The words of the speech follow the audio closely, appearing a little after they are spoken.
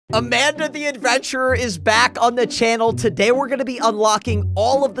Amanda the Adventurer is back on the channel. Today we're going to be unlocking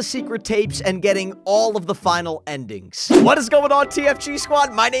all of the secret tapes and getting all of the final endings. What is going on, TFG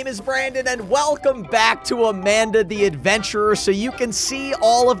Squad? My name is Brandon and welcome back to Amanda the Adventurer. So you can see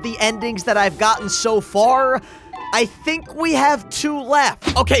all of the endings that I've gotten so far. I think we have 2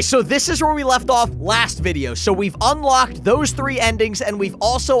 left. Okay, so this is where we left off last video. So we've unlocked those 3 endings, and we've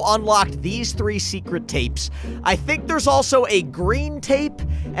also unlocked these 3 secret tapes. I think there's also a green tape,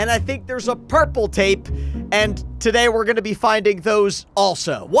 and I think there's a purple tape, and today we're going to be finding those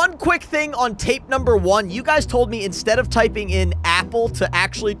also. One quick thing on tape number 1. You guys told me instead of typing in apple to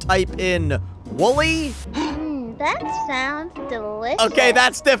actually type in woolly. That sounds delicious. Okay,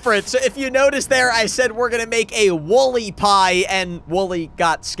 that's different. So if you notice there, I said we're going to make a woolly pie, and Wooly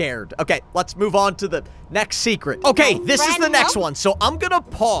got scared. Okay, let's move on to the next secret. Okay, this is the next one. So I'm going to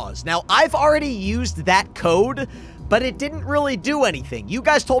pause. Now, I've already used that code, but it didn't really do anything. You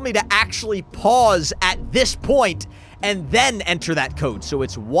guys told me to actually pause at this point and then enter that code. So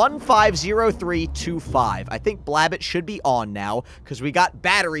it's 150325. I think Blabbit should be on now because we got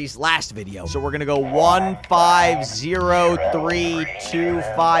batteries last video. So we're going to go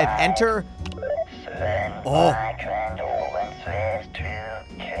 150325. Enter. Oh.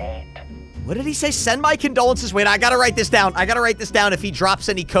 What did he say? Send my condolences. Wait, I got to write this down. I got to write this down if he drops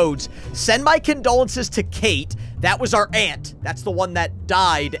any codes. Send my condolences to Kate. That was our aunt. That's the one that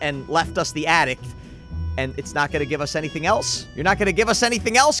died and left us the attic. And it's not going to give us anything else? You're not going to give us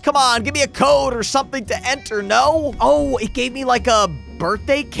anything else? Come on, give me a code or something to enter, no? Oh, it gave me like a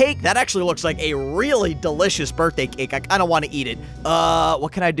birthday cake? That actually looks like a really delicious birthday cake. I kind of want to eat it.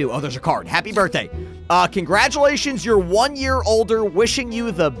 What can I do? Oh, there's a card. Happy birthday. Congratulations, you're 1 year older. Wishing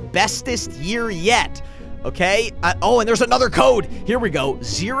you the bestest year yet. Okay? Oh, and there's another code. Here we go.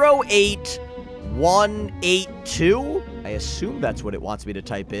 08182. I assume that's what it wants me to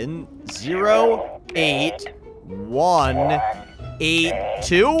type in.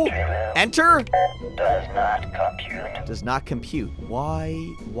 08182. Enter. Does not compute. Does not compute. Why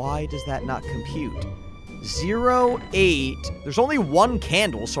does that not compute? 08. There's only 1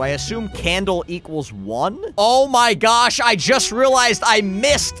 candle, so I assume candle equals 1. Oh my gosh, I just realized I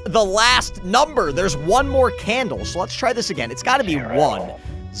missed the last number. There's 1 more candle, so let's try this again. It's got to be 1.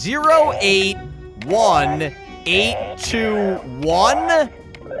 08181.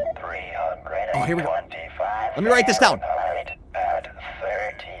 Oh, here we go. Let me write this down.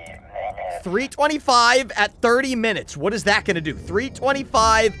 325 at 30 minutes. What is that going to do?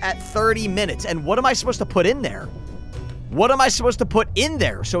 325 at 30 minutes. And what am I supposed to put in there? What am I supposed to put in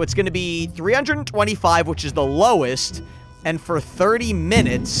there? So it's going to be 325, which is the lowest. And for 30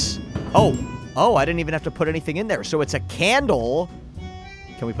 minutes... Oh, I didn't even have to put anything in there. So it's a candle.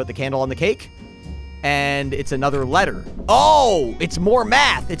 Can we put the candle on the cake? And it's another letter. Oh, it's more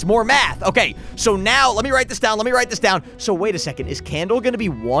math. It's more math. Okay, so now, let me write this down. Let me write this down. So wait a second. Is candle going to be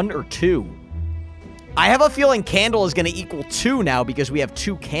 1 or 2? I have a feeling candle is going to equal 2 now because we have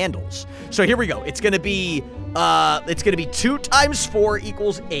 2 candles. So here we go. It's going to be 2 times 4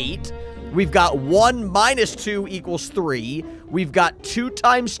 equals 8. We've got 1 minus 2 equals 3. We've got 2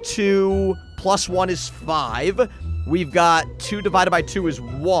 times 2 plus 1 is 5. We've got 2 divided by 2 is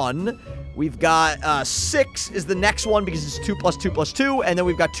 1. We've got 6 is the next one because it's 2 plus 2 plus 2. And then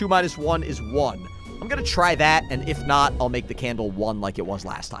we've got 2 minus 1 is 1. I'm going to try that. And if not, I'll make the candle 1 like it was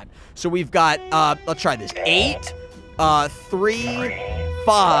last time. So we've got, let's try this. 8, 3,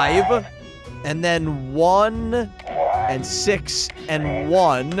 5, and then 1, and 6, and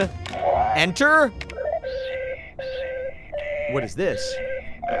 1. Enter. What is this?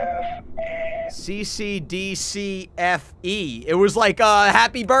 CCDCFE. It was like,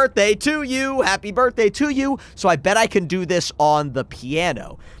 happy birthday to you. Happy birthday to you. So I bet I can do this on the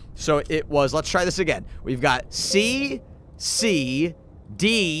piano. So it was, let's try this again. We've got C, C,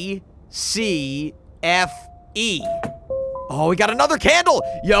 D, C, F, E. Oh, we got another candle.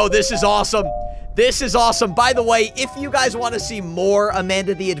 Yo, this is awesome. This is awesome. By the way, if you guys want to see more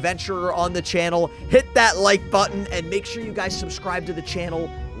Amanda the Adventurer on the channel, hit that like button and make sure you guys subscribe to the channel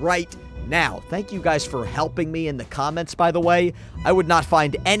right now. Thank you guys for helping me in the comments, by the way. I would not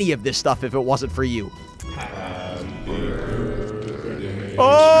find any of this stuff if it wasn't for you.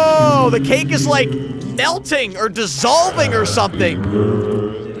 Oh, the cake is like melting or dissolving or something.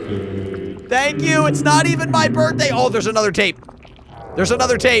 Thank you. It's not even my birthday. Oh, there's another tape. There's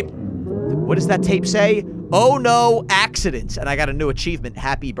another tape. What does that tape say? Oh no, accidents. And I got a new achievement.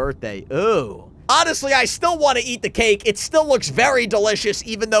 Happy birthday. Ooh. Honestly, I still want to eat the cake. It still looks very delicious,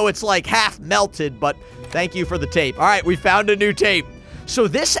 even though it's like half melted, but thank you for the tape. All right, we found a new tape. So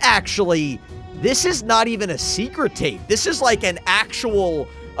this actually, this is not even a secret tape. This is like an actual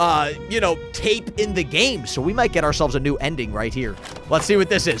tape in the game. So we might get ourselves a new ending right here. Let's see what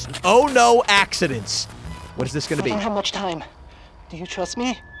this is. Oh no, accidents. What is this gonna be? I don't have much time. Do you trust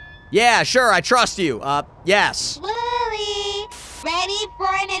me? Yeah, sure, I trust you. Yes. Wooly, ready for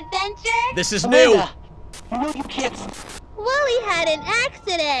an adventure? This is new. Amanda, you know you can't. Wooly had an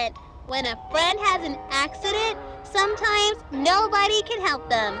accident. When a friend has an accident, sometimes nobody can help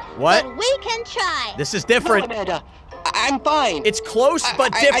them. What? But we can try. This is No, different. Amanda, I'm fine. It's close,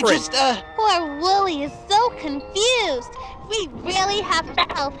 but different. I just, Poor Wooly is so confused. We really have to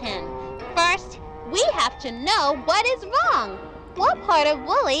help him. First, we have to know what is wrong. What part of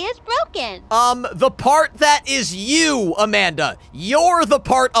Wooly is broken? The part that is you, Amanda. You're the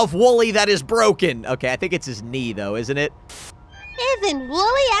part of Wooly that is broken. Okay, I think it's his knee, though, isn't it? Isn't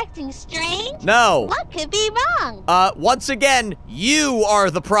Wooly acting strange? No. What could be wrong? Once again, you are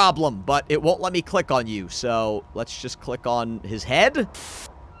the problem, but it won't let me click on you, so let's just click on his head.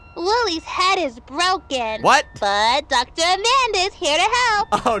 Wooly's head is broken. What? But Dr. Amanda's here to help.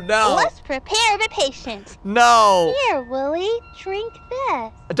 Oh, no. Let's prepare the patient. No. Here, Wooly, drink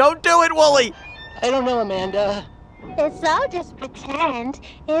this. Don't do it, Wooly. I don't know, Amanda. It's all just pretend,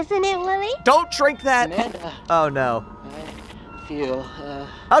 isn't it, Wooly? Don't drink that. Amanda, Oh, no. I feel,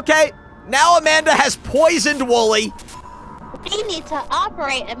 Okay, now Amanda has poisoned Wooly. We need to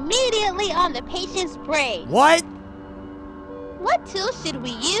operate immediately on the patient's brain. What? What tool should we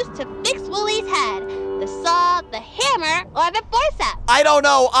use to fix Wooly's head? The saw, the hammer, or the forceps? I don't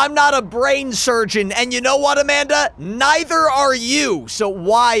know. I'm not a brain surgeon. And you know what, Amanda? Neither are you. So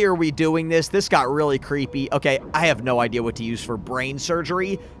why are we doing this? This got really creepy. Okay, I have no idea what to use for brain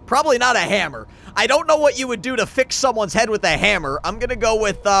surgery. Probably not a hammer. I don't know what you would do to fix someone's head with a hammer. I'm gonna go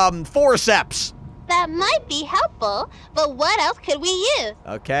with, forceps. That might be helpful, but what else could we use?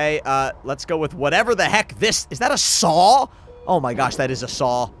 Okay, let's go with whatever the heck this... Is that a saw? Oh my gosh, that is a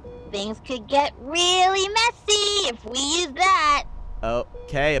saw. Things could get really messy if we use that.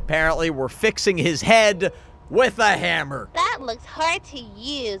 Okay, apparently we're fixing his head with a hammer. That looks hard to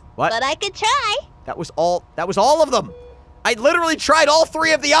use, What? but I could try. That was all of them. I literally tried all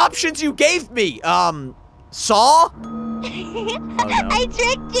 3 of the options you gave me. Saw? I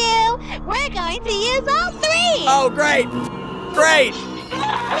tricked you. We're going to use all 3. Oh, great. Great.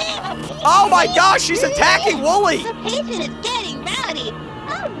 Oh my gosh, she's attacking Wooly. The patient is getting rowdy.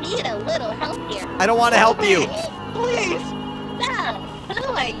 I'll need a little help here. I don't want to help you. Please. So,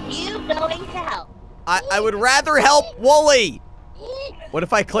 who are you going to help? I would rather help Wooly. What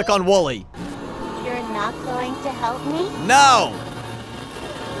if I click on Wooly? You're not going to help me? No.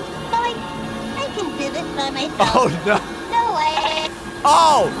 Fine. I can do this by myself. Oh, no. No way.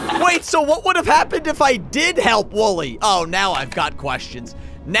 Oh, wait, so what would have happened if I did help Wooly? Oh, now I've got questions.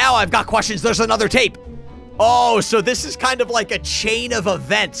 Now I've got questions. There's another tape. Oh, so this is kind of like a chain of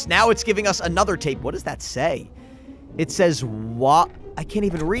events. Now it's giving us another tape. What does that say? It says what? I can't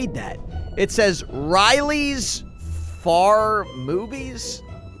even read that. It says Riley's Far Movies?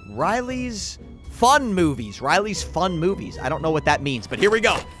 Riley's Fun Movies. Riley's Fun Movies. I don't know what that means, but here we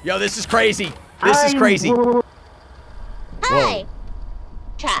go. Yo, this is crazy. This is crazy. Hi.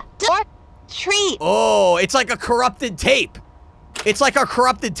 Trap door treat. Oh, it's like a corrupted tape. It's like a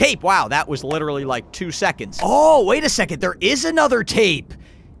corrupted tape. Wow, that was literally like 2 seconds. Oh, wait a second. There is another tape.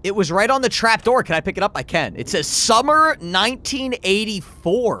 It was right on the trap door. Can I pick it up? I can. It says summer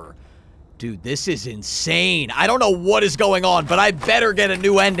 1984. Dude, this is insane. I don't know what is going on, but I better get a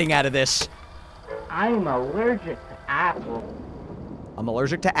new ending out of this. I'm allergic to apples. I'm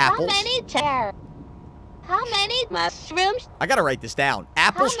allergic to apples. How many chairs? How many mushrooms? I gotta write this down.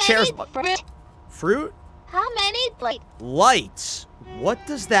 Apples, How chairs, many fruit? fruit, How many plates? lights. What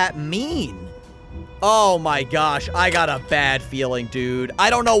does that mean? Oh my gosh, I got a bad feeling, dude. I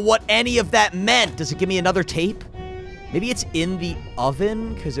don't know what any of that meant. Does it give me another tape? Maybe it's in the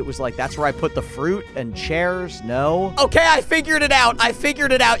oven, because it was like, that's where I put the fruit and chairs. No. Okay, I figured it out. I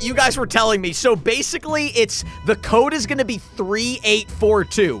figured it out. You guys were telling me. So basically, the code is going to be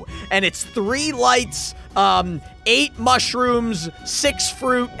 3842, and it's 3 lights, 8 mushrooms, 6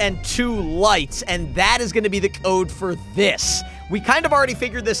 fruit, and 2 lights, and that is going to be the code for this. We kind of already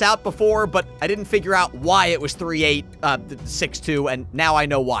figured this out before, but I didn't figure out why it was 3862, and now I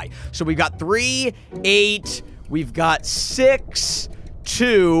know why. So we've got 3, 8, we've got 6,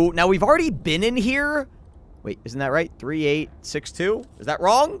 2. Now, we've already been in here. Wait, isn't that right? 3, 8, 6, 2? Is that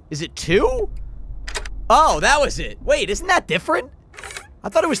wrong? Is it 2? Oh, that was it. Wait, isn't that different? I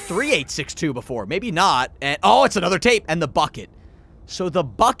thought it was 3862 before. Maybe not. And oh, it's another tape and the bucket. So the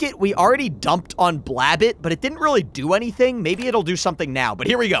bucket we already dumped on Blabbit, but it didn't really do anything. Maybe it'll do something now, but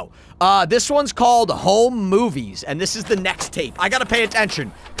here we go. This one's called Home Movies, and this is the next tape. I gotta pay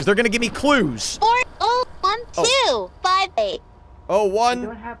attention, because they're gonna give me clues. 401258. Oh, We 1,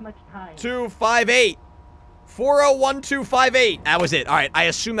 don't have much time. 2, 5, 8. 401258. That was it. All right, I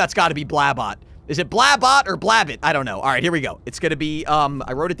assume that's gotta be Blabbot. Is it Blabbot or Blabbit? I don't know. All right, here we go. It's gonna be,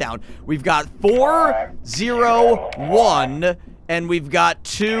 I wrote it down. We've got 401, and we've got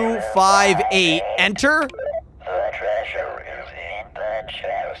 258. Enter. The treasure is in the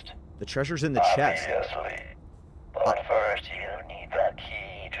chest. The treasure's in the chest. Obviously. But first you need the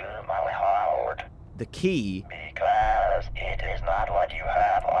key to my heart. The key. Because it is not what you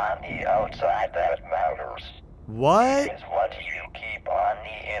have on the outside that matters. What? It's what you keep on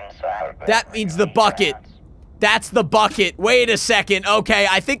the inside. That means the bucket. That's the bucket. Wait a second. Okay,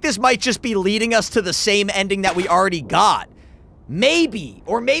 I think this might just be leading us to the same ending that we already got. Maybe,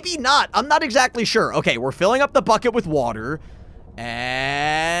 or maybe not. I'm not exactly sure. Okay, we're filling up the bucket with water.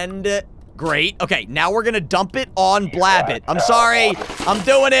 And... great. Okay, now we're gonna dump it on Blabbit. I'm sorry. I'm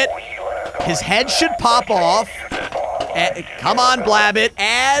doing it. His head should pop off. Come on, Blabbit.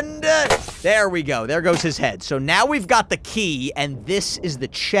 And... there we go. There goes his head. So now we've got the key, and this is the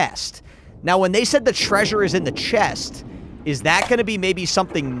chest. Now, when they said the treasure is in the chest, is that going to be maybe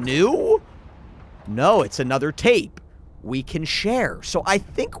something new? No, it's another tape we can share. So I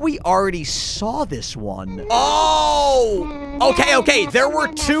think we already saw this one. Oh! Okay, okay. There were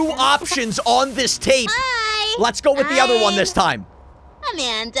 2 options on this tape. Hi. Let's go with the other one this time.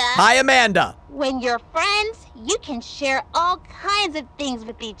 Amanda. Hi, Amanda. When you're friends, you can share all kinds of things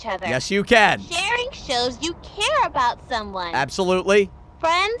with each other. Yes, you can. Sharing shows you care about someone. Absolutely.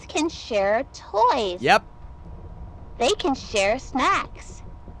 Friends can share toys. Yep. They can share snacks.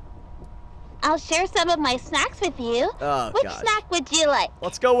 I'll share some of my snacks with you. Oh, Which gosh. snack would you like?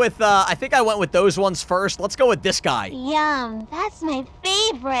 Let's go with, I think I went with those ones first. Let's go with this guy. Yum, that's my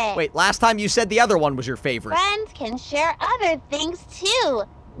favorite. Wait, last time you said the other one was your favorite. Friends can share other things too.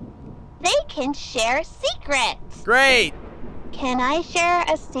 They can share secrets. Great. Can I share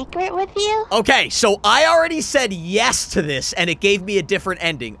a secret with you? Okay, so I already said yes to this, and it gave me a different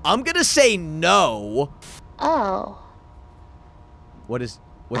ending. I'm gonna say no. Oh, What's...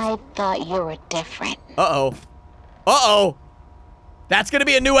 I thought you were different. Uh-oh. Uh-oh. That's gonna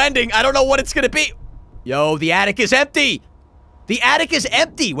be a new ending. I don't know what it's gonna be. Yo, the attic is empty. The attic is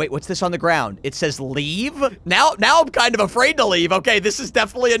empty. Wait, what's this on the ground? It says leave? Now I'm kind of afraid to leave. Okay, this is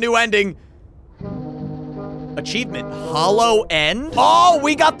definitely a new ending. Achievement, hollow end. Oh,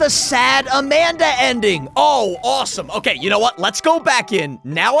 we got the sad Amanda ending. Oh, awesome. Okay, you know what? Let's go back in.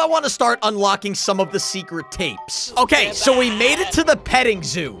 Now I want to start unlocking some of the secret tapes. Okay, so we made it to the petting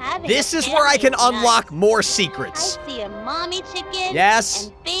zoo. This is where I can unlock more secrets. I see a mommy chicken. Yes.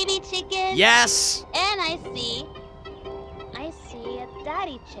 And baby chicken. Yes. And I see a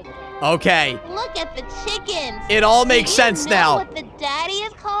daddy chicken. Okay. Look at the chickens. It all makes sense Do you know now. what the daddy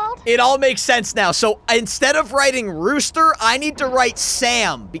is called? It all makes sense now. So instead of writing Rooster, I need to write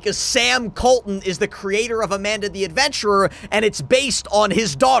Sam, because Sam Colton is the creator of Amanda the Adventurer, and it's based on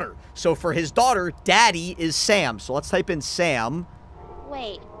his daughter. So for his daughter, Daddy is Sam. So let's type in Sam.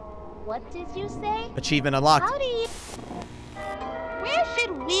 Wait, what did you say? Achievement unlocked. How do you... Where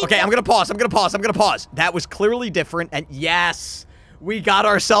should we Okay, go? I'm gonna pause. I'm gonna pause. That was clearly different, and yes, we got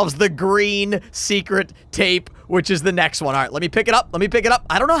ourselves the green secret tape, which is the next one. All right, let me pick it up.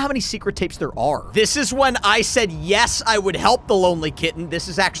 I don't know how many secret tapes there are. This is when I said yes, I would help the lonely kitten. This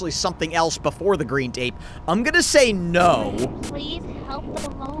is actually something else before the green tape. I'm gonna say no. Please help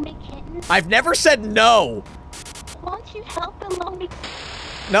the lonely kitten. I've never said no. Won't you help the lonely...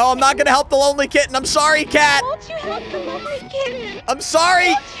 No, I'm not gonna help the lonely kitten. I'm sorry, cat. Won't you help the lonely kitten? I'm sorry.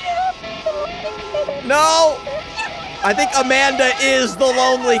 Won't you help the lonely kitten? No. I think Amanda is the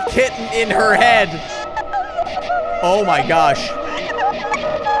lonely kitten in her head. Oh my gosh.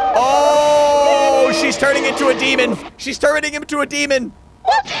 Oh, she's turning into a demon. She's turning into a demon.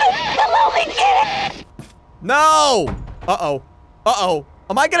 Won't you help the lonely kitten? No. Uh-oh. Uh-oh.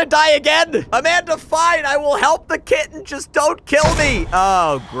 Am I gonna die again? Amanda, fine. I will help the kitten. Just don't kill me.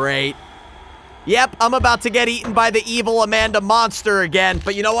 Oh, great. Yep, I'm about to get eaten by the evil Amanda monster again.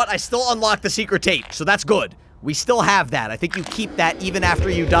 But you know what? I still unlocked the secret tape, so that's good. We still have that. I think you keep that even after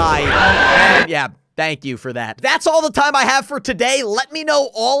you die. And yeah, thank you for that. That's all the time I have for today. Let me know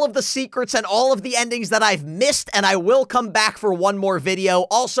all of the secrets and all of the endings that I've missed, and I will come back for one more video.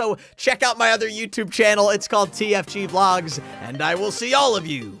 Also, check out my other YouTube channel. It's called TFG Vlogs, and I will see all of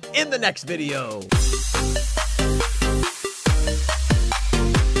you in the next video.